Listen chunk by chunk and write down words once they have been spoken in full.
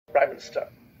Prime Minister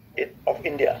of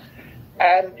India.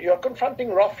 And you're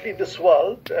confronting roughly this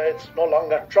world. It's no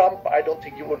longer Trump. I don't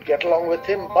think you would get along with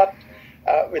him, but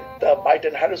with the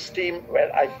Biden-Harris team,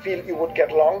 where I feel you would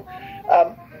get along.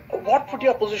 What would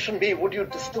your position be? Would you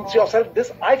distance yourself?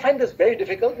 I find this very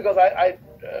difficult, because I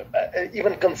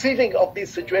even conceiving of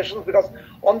these situations, because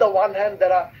on the one hand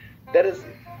there is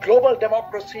global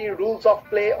democracy, rules of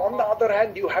play. On the other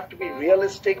hand, you have to be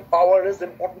realistic. Power is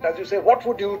important, as you say. What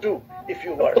would you do if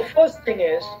you were? The first thing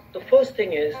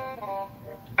is,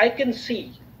 I can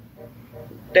see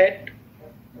that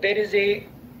there is a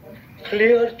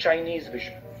clear Chinese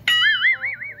vision.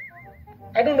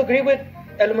 I don't agree with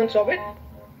elements of it,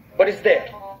 but it's there.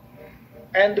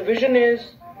 And the vision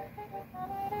is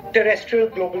terrestrial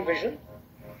global vision.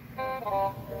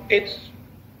 It's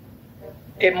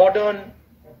a modern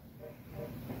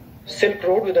Silk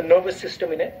Road with a nervous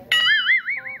system in it.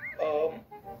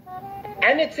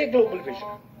 And it's a global vision.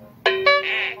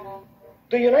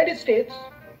 The United States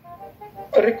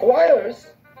requires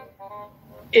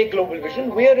a global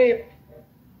vision. We are a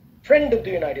friend of the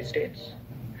United States,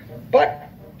 but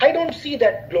I don't see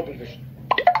that global vision.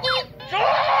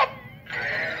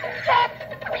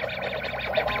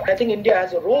 I think India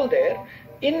has a role there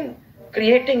in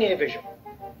creating a vision,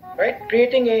 right?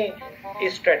 Creating a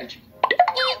strategy.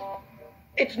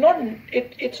 It's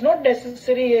not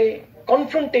necessarily a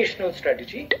confrontational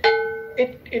strategy.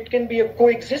 It can be a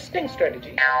coexisting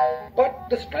strategy, but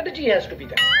the strategy has to be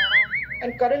there.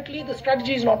 And currently the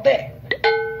strategy is not there,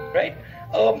 right?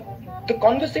 The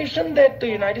conversation that the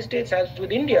United States has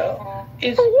with India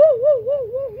is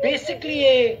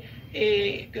basically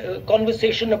a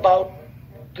conversation about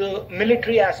the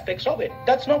military aspects of it.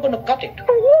 That's not going to cut it.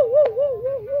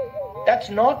 That's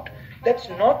not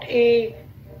a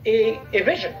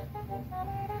vision.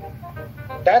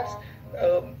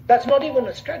 That's not even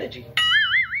a strategy.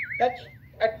 That's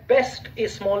at best a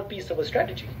small piece of a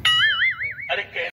strategy.